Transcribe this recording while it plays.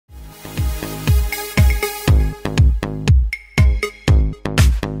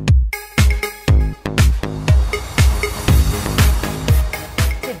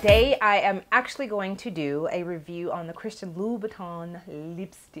I am actually going to do a review on the Christian Louboutin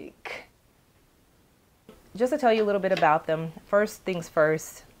lipstick. Just to tell you a little bit about them, first things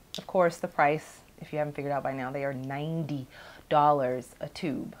first, of course, the price, if you haven't figured out by now, they are $90 a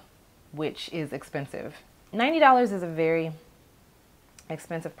tube, which is expensive. $90 is a very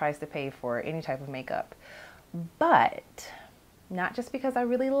expensive price to pay for any type of makeup, but not just because I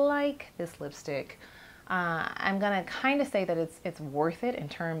really like this lipstick. I'm gonna kind of say that it's worth it in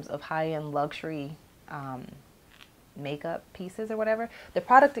terms of high-end luxury makeup pieces or whatever. The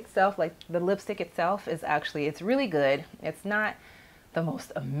product itself, like the lipstick itself, is actually, it's really good. It's not the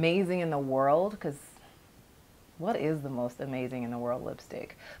most amazing in the world, because what is the most amazing in the world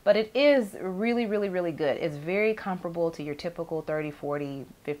lipstick? But it is really, really, really good. It's very comparable to your typical $30, $40,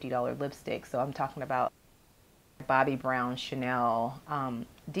 $50 lipstick. So I'm talking about Bobbi Brown, Chanel,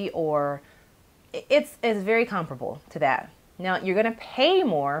 Dior. It's very comparable to that. Now, you're going to pay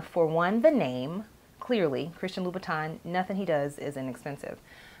more for, one, the name. Clearly, Christian Louboutin, nothing he does is inexpensive.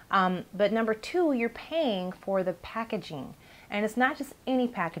 But number two, you're paying for the packaging. And it's not just any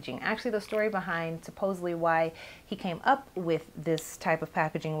packaging. Actually, the story behind supposedly why he came up with this type of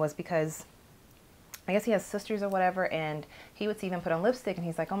packaging was because I guess he has sisters or whatever, and he would see them put on lipstick, and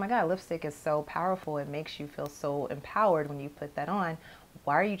he's like, oh my God, lipstick is so powerful. It makes you feel so empowered when you put that on.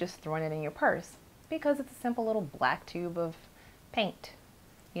 Why are you just throwing it in your purse? Because it's a simple little black tube of paint.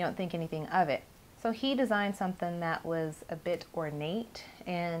 You don't think anything of it. So he designed something that was a bit ornate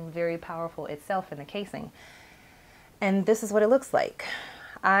and very powerful itself in the casing. And this is what it looks like.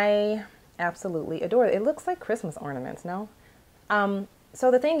 I absolutely adore it. It looks like Christmas ornaments, no?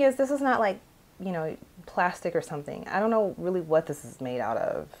 So the thing is, this is not like, you know, plastic or something. I don't know really what this is made out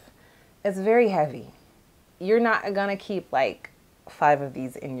of. It's very heavy. You're not gonna keep like 5 of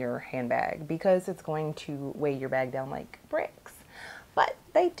these in your handbag because it's going to weigh your bag down like bricks. But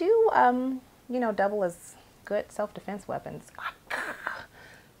they do, you know, double as good self-defense weapons.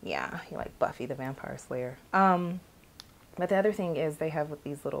 Yeah, you're like Buffy the Vampire Slayer. But the other thing is they have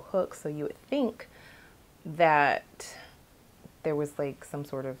these little hooks, so you would think that there was like some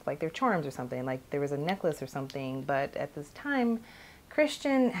sort of, like, they're charms or something, like there was a necklace or something, but at this time,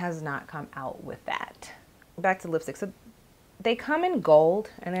 Christian has not come out with that. Back to lipstick. So they come in gold,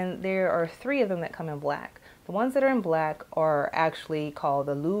 and then there are 3 of them that come in black. The ones that are in black are actually called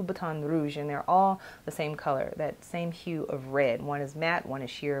the Louboutin Rouge, and they're all the same color, that same hue of red. One is matte, one is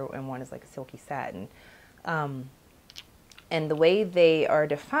sheer, and one is like a silky satin. And the way they are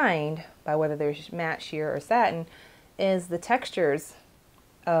defined by whether they're matte, sheer, or satin is the textures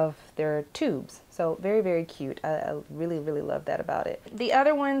of their tubes. So very, very cute. I really, really love that about it. The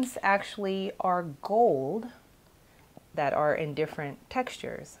other ones actually are gold that are in different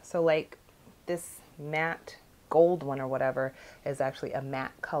textures. So like this matte gold one or whatever is actually a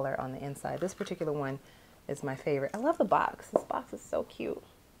matte color on the inside. This particular one is my favorite. I love the box. This box is so cute.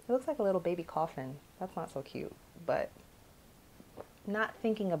 It looks like a little baby coffin. That's not so cute, but not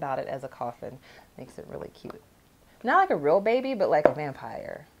thinking about it as a coffin makes it really cute. Not like a real baby, but like a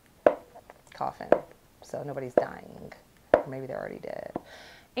vampire coffin. So nobody's dying. Or maybe they're already dead.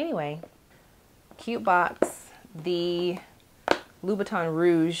 Anyway, cute box. The Louboutin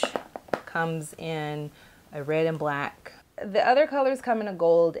Rouge comes in a red and black. The other colors come in a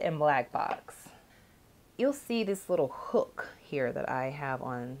gold and black box. You'll see this little hook here that I have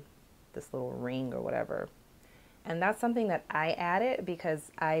on this little ring or whatever. And that's something that I added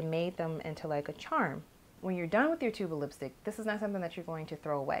because I made them into like a charm. When you're done with your tube of lipstick, this is not something that you're going to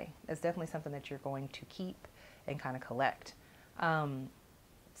throw away. It's definitely something that you're going to keep and kind of collect.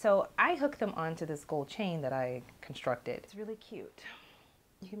 So I hooked them onto this gold chain that I constructed. It's really cute.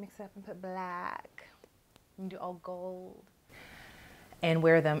 You can mix it up and put black. You can do all gold. And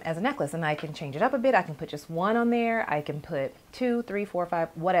wear them as a necklace. And I can change it up a bit. I can put just 1 on there. I can put 2, 3, 4, 5,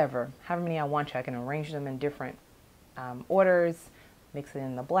 whatever. However many I want to. I can arrange them in different orders. Mix it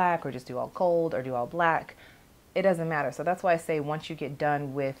in the black, or just do all gold, or do all black. It doesn't matter. So that's why I say once you get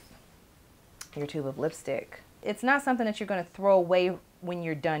done with your tube of lipstick, it's not something that you're going to throw away when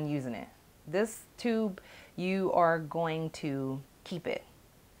you're done using it. This tube, you are going to keep it.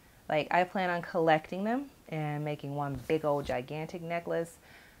 Like, I plan on collecting them and making one big old gigantic necklace.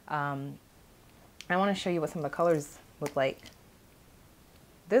 I want to show you what some of the colors look like.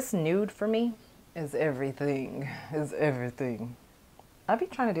 This nude for me is everything. Is everything. I'll be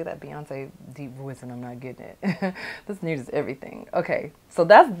trying to do that Beyonce deep voice and I'm not getting it. This nude is everything. Okay, so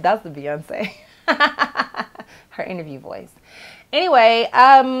that's the Beyonce. Her interview voice. Anyway,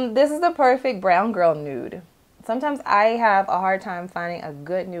 this is the perfect brown girl nude. Sometimes I have a hard time finding a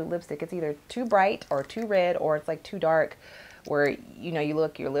good nude lipstick. It's either too bright or too red, or it's like too dark, where, you know, you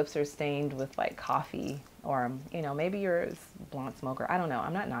look, your lips are stained with like coffee, or, you know, maybe you're a blunt smoker. I don't know.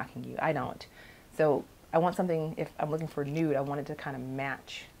 I'm not knocking you. I don't. So I want something, if I'm looking for nude, I want it to kind of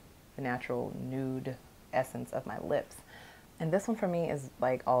match the natural nude essence of my lips. And this one for me is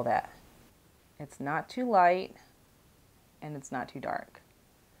like all that. It's not too light and it's not too dark.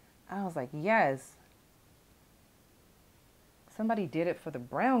 I was like, yes. Somebody did it for the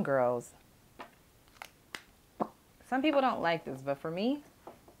brown girls. Some people don't like this, but for me,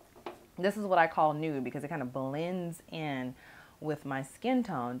 this is what I call nude because it kind of blends in with my skin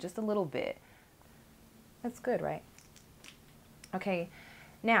tone just a little bit. That's good, right? Okay,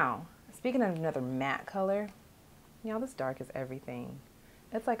 now, speaking of another matte color, you know, this dark is everything.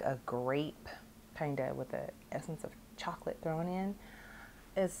 It's like a grape, kind of with the essence of chocolate thrown in.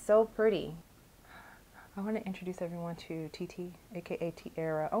 It's so pretty. I want to introduce everyone to TT, aka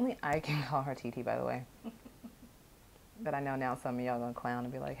Tierra. Only I can call her TT, by the way. But I know now some of y'all gonna clown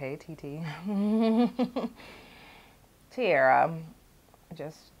and be like, hey, TT. Tierra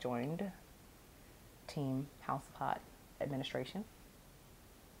just joined Team House of Hot administration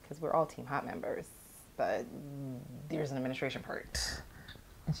because we're all Team Hot members, but there's an administration part,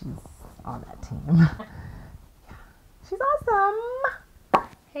 and she's on that team. Yeah. She's awesome.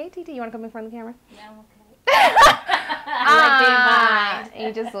 Hey, TT, you want to come in front of the camera? No, I'm okay. I like being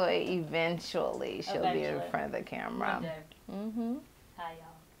you just wait. Eventually, she'll be in front of the camera. Mm-hmm. Hi,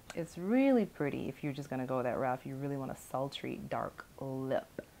 y'all. It's really pretty if you're just gonna go that route. If you really want a sultry dark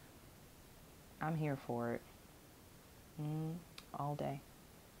lip, I'm here for it. All day.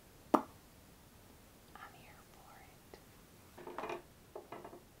 I'm here for it.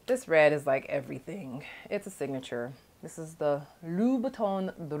 This red is like everything. It's a signature. This is the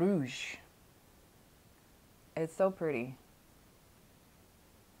Louboutin Rouge. It's so pretty.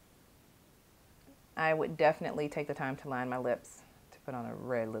 I would definitely take the time to line my lips to put on a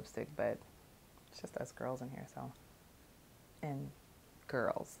red lipstick, but it's just us girls in here, so. And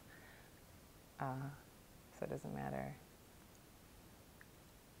girls. So it doesn't matter.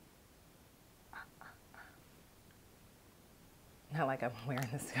 Not like I'm wearing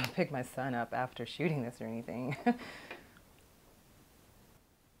this to go pick my son up after shooting this or anything. It's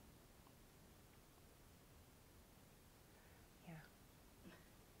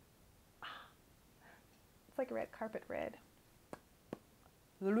like a red carpet red.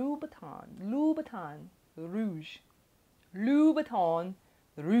 Louboutin Rouge. Louboutin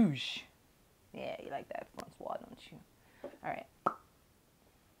Rouge. Yeah, you like that Francois, don't you? All right. All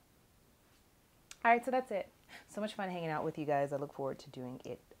right, so that's it. So much fun hanging out with you guys. I look forward to doing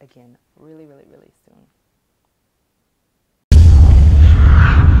it again really, really, really soon.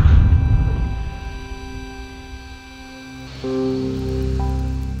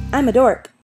 I'm a dork.